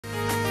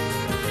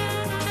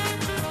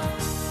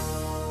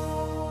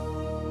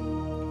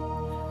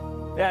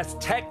Yes,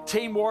 tech,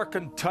 teamwork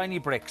and tiny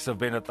bricks have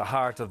been at the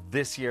heart of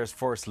this year's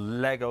first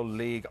Lego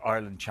League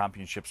Ireland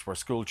Championships, where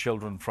school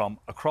children from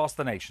across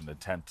the nation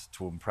attempt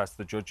to impress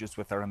the judges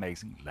with their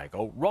amazing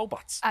Lego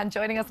robots. And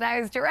joining us now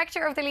is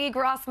Director of the League,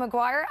 Ross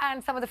Maguire,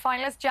 and some of the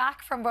finalists,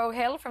 Jack from Roe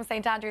Hill from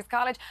St Andrews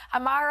College,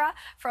 Amara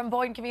from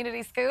Boyne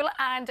Community School,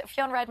 and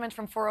Fionn Redmond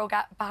from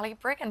Foróga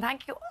Ballybrick. And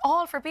thank you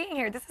all for being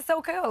here. This is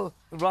so cool.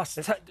 Ross,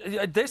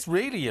 this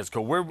really is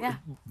cool. We're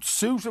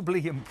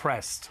suitably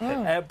impressed.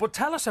 But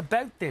tell us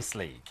about this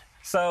league.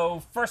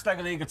 So, First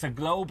Lego League, it's a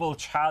global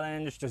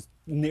challenge. There's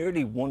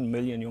nearly 1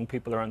 million young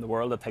people around the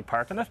world that take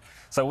part in it.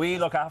 So we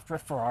look after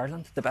it for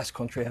Ireland, the best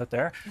country out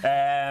there.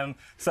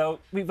 So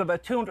we've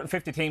about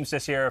 250 teams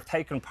this year have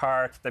taken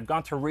part. They've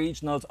gone to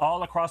regionals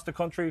all across the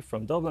country,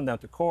 from Dublin down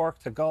to Cork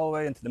to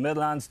Galway into the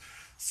Midlands.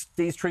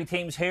 These three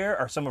teams here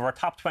are some of our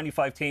top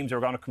 25 teams who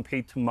are going to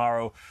compete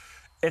tomorrow.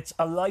 It's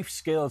a life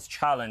skills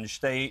challenge.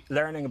 They're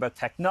learning about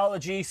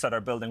technology, so they're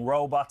building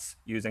robots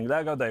using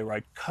Lego. They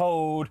write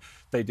code.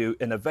 They do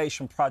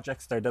innovation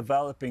projects. They're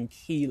developing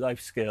key life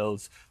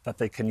skills that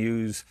they can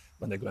use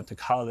when they go into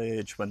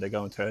college, when they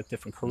go into a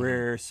different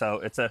career. So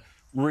it's a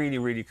really,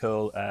 really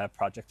cool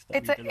project.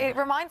 It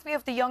reminds me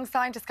of the Young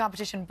Scientist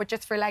competition, but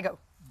just for Lego.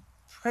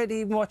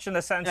 Pretty much, in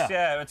a sense,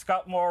 yeah. It's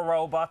got more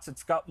robots,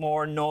 it's got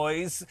more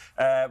noise.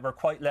 We're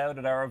quite loud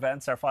at our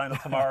events. Our final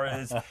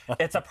tomorrow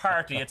it's a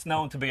party. It's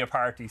known to be a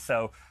party,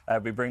 so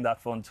we bring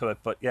that fun to it.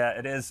 But yeah,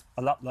 it is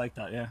a lot like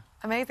that, yeah.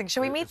 Amazing.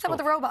 Shall we meet some of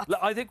the robots?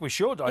 I think we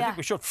should. I think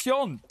we should.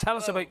 Fionn, tell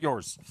us about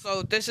yours.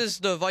 So this is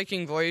the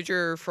Viking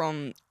Voyager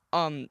from...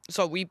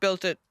 So we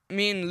built it,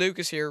 me and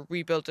Lucas here,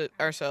 we built it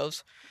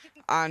ourselves.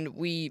 And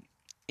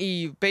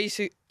it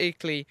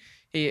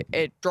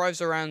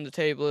drives around the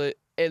table.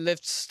 It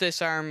lifts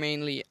this arm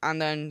mainly, and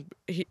then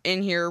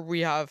in here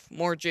we have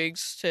more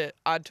jigs to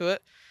add to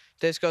it.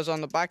 This goes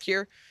on the back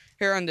here,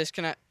 and this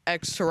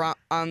connects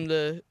on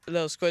the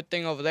little squid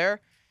thing over there.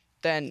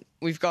 Then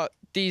we've got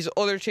these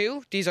other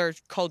two. These are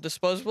called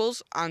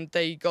disposables, and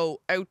they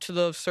go out to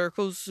the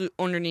circles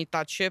underneath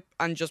that ship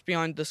and just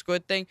behind the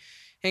squid thing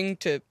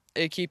to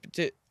keep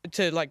it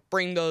to like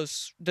bring the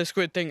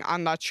squid thing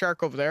and that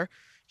shark over there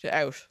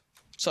out.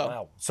 So,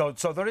 wow. So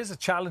there is a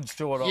challenge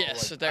to it all.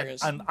 Yes, there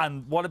is.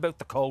 And what about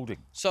the coding?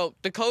 So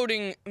the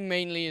coding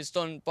mainly is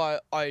done by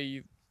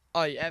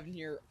Evan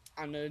here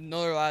and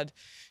another lad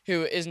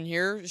who isn't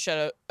here.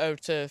 Shout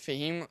out to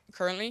Fahim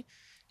currently.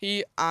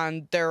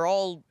 We're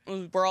all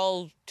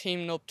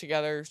teaming up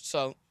together,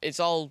 so it's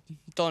all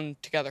done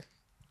together.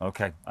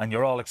 Okay, and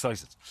you're all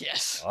excited?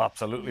 Yes.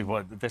 Absolutely.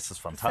 Well, this is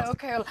fantastic.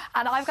 So cool.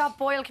 And I've got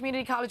Boyle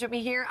Community College with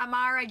me here,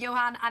 Amara,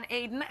 Johan and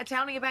Aidan.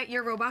 Tell me about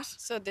your robot.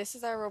 So this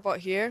is our robot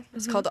here.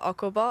 It's called the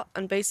Aquabot,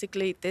 and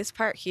basically this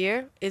part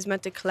here is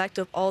meant to collect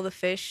up all the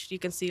fish you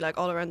can see like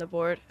all around the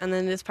board, and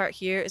then this part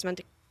here is meant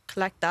to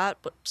collect that,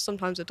 but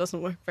sometimes it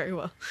doesn't work very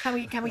well.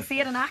 Can we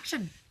see it in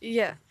action?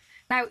 Yeah.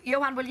 Now,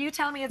 Johan, will you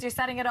tell me as you're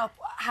setting it up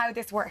how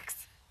this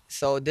works?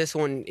 So this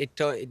one, it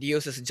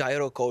uses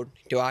gyro code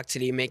to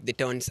actually make the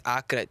turns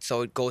accurate.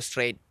 So it goes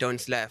straight,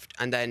 turns left.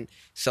 And then,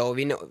 so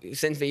we know,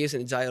 since we're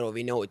using the gyro,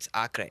 we know it's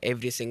accurate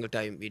every single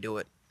time we do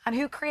it. And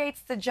who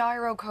creates the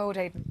gyro code,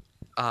 Aidan?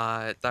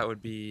 That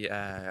would be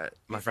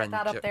my friend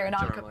that up there and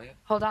Jeremiah.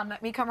 Hold on,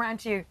 let me come around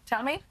to you.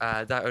 Tell me.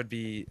 That would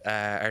be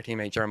our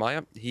teammate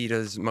Jeremiah. He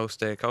does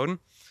most coding.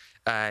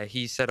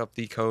 He set up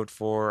the code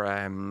for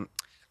a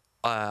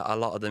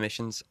lot of the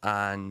missions,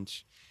 and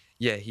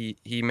yeah,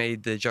 he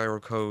made the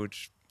gyro code.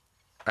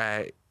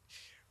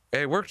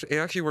 It worked. It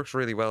actually works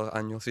really well,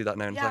 and you'll see that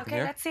now in a second. Okay,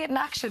 here. let's see it in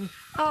action.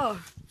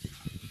 Oh,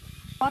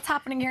 what's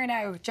happening here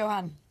now,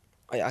 Johan?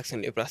 I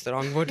accidentally pressed the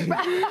wrong button.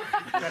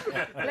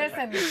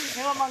 Listen,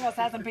 who among us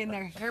hasn't been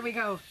there? Here we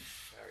go.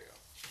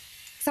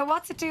 So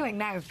what's it doing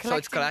now? So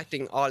it's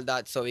collecting all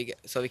that, so we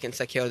can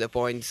secure the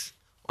points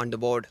on the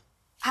board.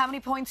 How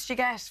many points do you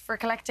get for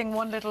collecting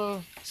one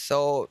little...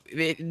 So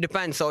it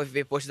depends. So if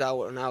we push that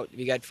one out,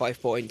 we get 5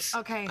 points.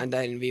 Okay. And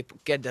then we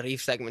get the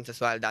reef segments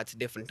as well. That's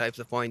different types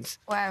of points.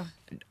 Wow.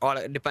 All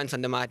it depends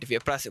on the mat. If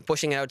you're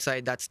pushing it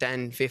outside, that's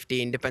 10,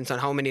 15. Depends on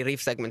how many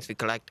reef segments we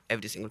collect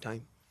every single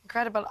time.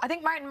 Incredible. I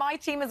think, Martin, my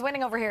team is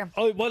winning over here.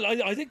 Oh, well,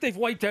 I think they've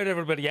wiped out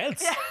everybody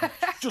else.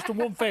 Just in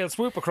one fell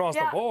swoop across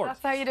the board.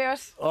 That's how you do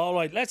it. All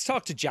right, let's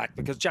talk to Jack,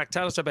 because Jack,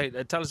 tell us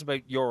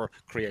about your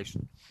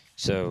creation.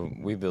 So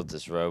we built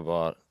this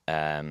robot.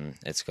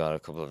 It's got a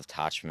couple of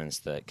attachments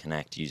that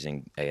connect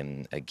using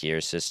a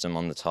gear system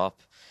on the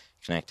top,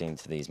 connecting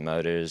to these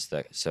motors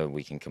so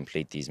we can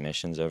complete these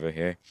missions over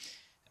here.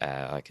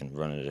 I can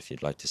run it if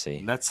you'd like to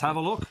see. Let's have a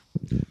look.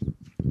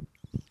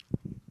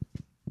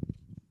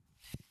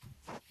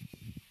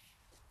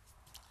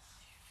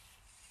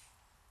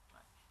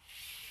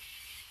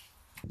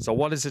 So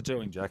what is it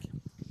doing, Jack?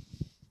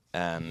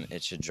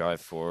 It should drive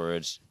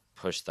forward,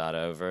 push that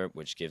over,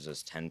 which gives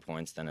us 10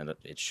 points, then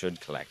it should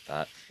collect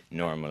that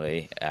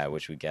normally,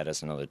 which would get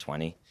us another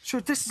 20. Sure,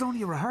 this is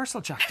only a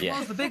rehearsal, Jack. Yeah.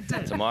 Tomorrow's the big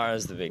day.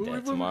 Tomorrow's the big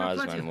day.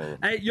 Tomorrow's when we'll...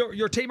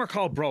 Your team are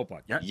called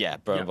Brobot, yeah? Yeah,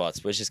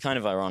 Robots, which is kind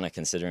of ironic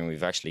considering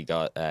we've actually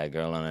got a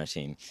girl on our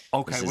team.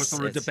 Okay, was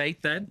there a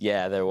debate then?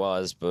 Yeah, there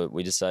was, but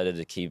we decided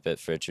to keep it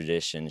for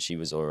tradition. She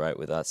was all right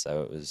with that,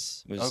 so it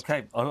was...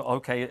 Okay,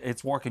 okay,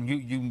 it's working.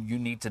 You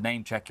need to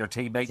name check your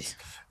teammates.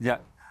 Yeah,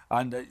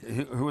 and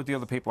who are the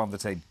other people on the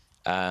team?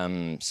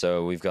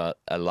 So we've got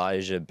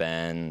Elijah,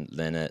 Ben,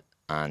 Lynette,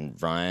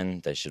 and Ryan.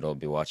 They should all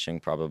be watching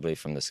probably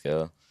from the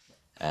school.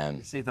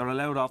 See, they're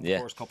allowed off the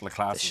first couple of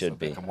classes. Should so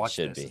be. They can watch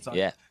Should this. be.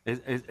 Yeah.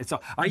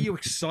 Are you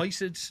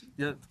excited?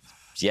 Yeah.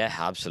 Yeah,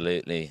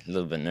 absolutely. A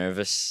little bit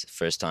nervous.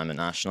 First time at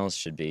nationals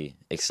should be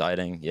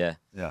exciting. Yeah.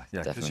 Yeah,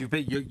 yeah. Because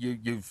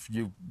Definitely.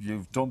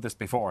 you've done this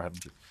before,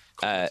 haven't you?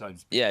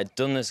 Yeah,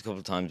 done this a couple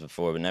of times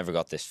before, but never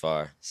got this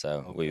far.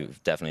 So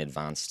we've definitely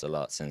advanced a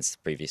lot since the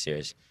previous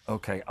years.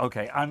 Okay,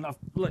 and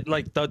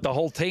like the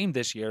whole team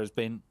this year has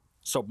been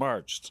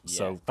submerged,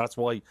 so that's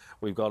why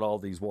we've got all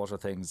these water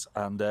things.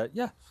 And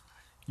yeah,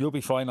 you'll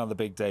be fine on the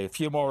big day. A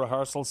few more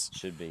rehearsals.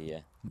 Should be, yeah.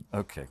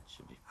 Okay.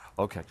 Should be.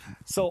 Okay.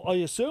 So I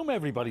assume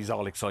everybody's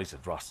all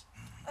excited, Ross.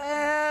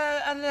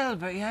 A little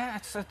bit, yeah.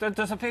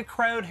 There's a big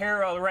crowd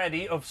here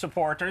already of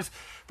supporters,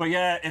 but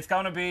yeah, there's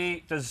going to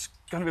be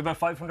about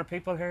 500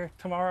 people here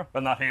tomorrow.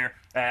 Well, not here,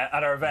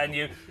 at our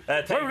venue. Where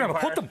are we going to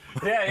put them?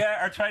 Yeah,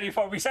 our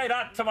 24. We say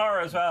that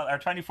tomorrow as well. Our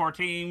 24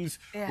 teams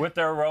with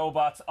their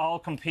robots, all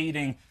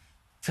competing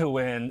to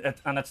win.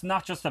 And it's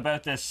not just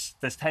about this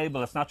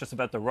table. It's not just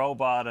about the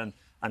robot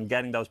and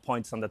getting those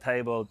points on the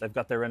table. They've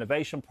got their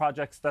innovation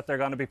projects that they're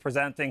going to be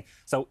presenting.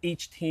 So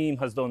each team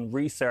has done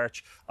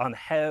research on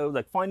how,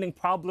 like, finding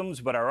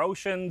problems with our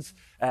oceans.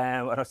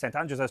 At St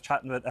Andrews, I was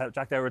chatting with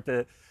Jack there with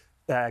the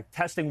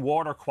testing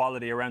water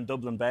quality around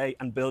Dublin Bay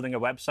and building a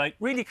website,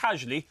 really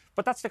casually,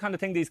 but that's the kind of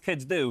thing these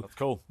kids do. That's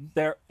cool.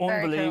 They're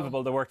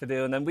unbelievable, the work to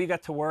do. And then we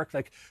get to work,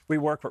 we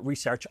work with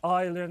Research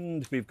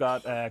Ireland, we've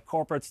got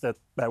corporates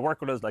that work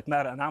with us like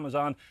Meta and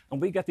Amazon,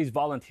 and we get these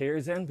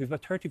volunteers in. We've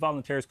got 30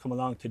 volunteers come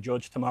along to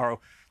judge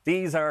tomorrow.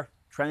 These are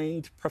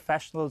trained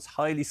professionals,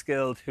 highly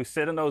skilled, who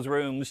sit in those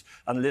rooms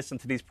and listen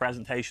to these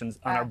presentations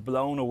and are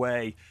blown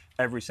away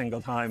every single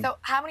time. So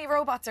how many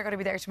robots are going to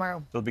be there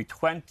tomorrow? There'll be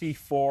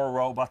 24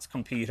 robots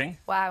competing.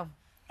 Wow.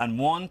 And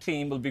one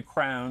team will be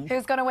crowned.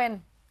 Who's going to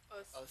win?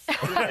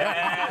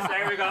 Yes,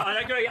 there we go.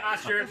 I'm going to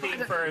ask your team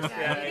first.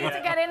 You need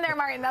to get in there,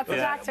 Martin. That's the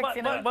tactics,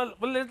 you know. Well,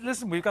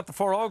 listen, we've got the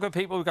Foróga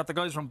people, we've got the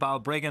guys from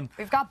Balbriggan.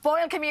 We've got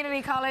Boyle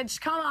Community College.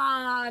 Come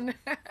on.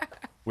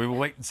 We will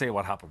wait and see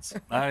what happens.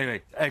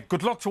 Anyway,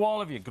 good luck to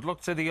all of you. Good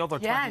luck to the other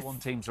 21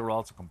 teams who are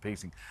also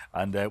competing.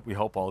 And we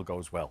hope all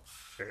goes well.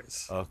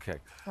 Cheers. Okay.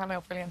 I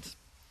know, brilliant.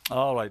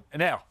 All right.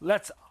 Now,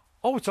 let's...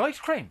 Oh, it's ice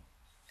cream.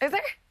 Is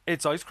there?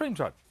 It's ice cream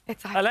time.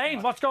 It's ice Elaine,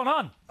 cream. what's going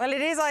on? Well,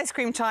 it is ice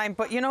cream time,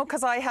 but you know,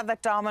 because I had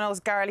that Domino's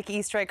garlic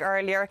Easter egg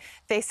earlier,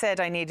 they said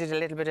I needed a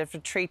little bit of a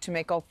treat to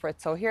make up for it.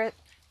 So here,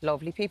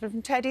 lovely people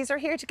from Teddy's are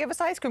here to give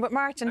us ice cream. But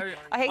Martin,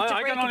 I hate to break it.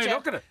 I can only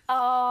look at it.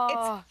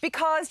 Oh. It's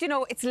because, you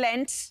know, it's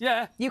Lent.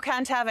 Yeah. You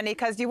can't have any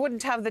because you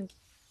wouldn't have the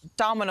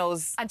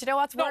Domino's. And do you know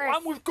what's No, worse?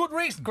 and with good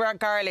reason.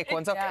 Garlic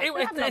ones. Okay,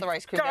 we'll have another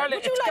ice cream. garlic-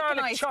 Would you it's like an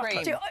garlic ice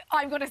chocolate. cream?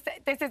 I'm going to say,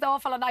 this is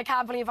awful and I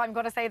can't believe I'm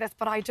going to say this,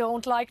 but I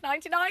don't like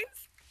 99s.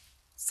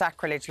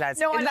 Sacrilege, lads.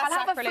 No, Isn't I'll that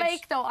have a sacrilege?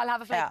 flake, though. I'll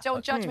have a flake. Yeah.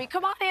 Don't judge me.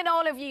 Come on in,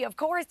 all of you. Of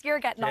course you're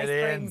getting ice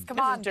Get creams. in. Come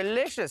This on. is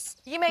delicious.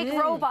 You make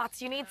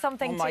robots. You need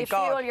something Oh my to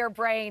God. fuel your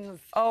brains.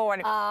 Oh,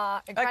 and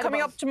Incredible.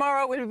 coming up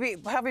tomorrow, we'll be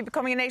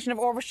becoming a nation of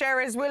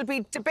oversharers. We'll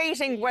be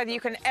debating whether you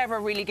can ever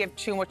really give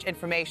too much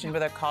information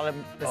with our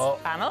column this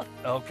panel.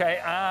 Okay,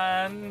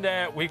 and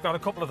we've got a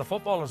couple of the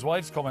footballers'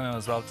 wives coming in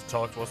as well to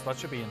talk to us. That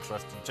should be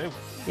interesting too.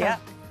 Yeah.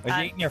 Are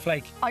you eating your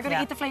flake? I'm going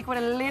to eat the flake with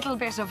a little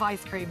bit of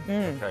ice cream.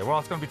 Okay, well,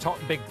 it's going to be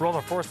talking Big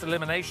Brother first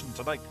elimination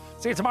tonight.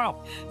 See you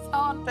tomorrow.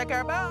 On. Take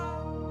care.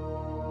 Bye.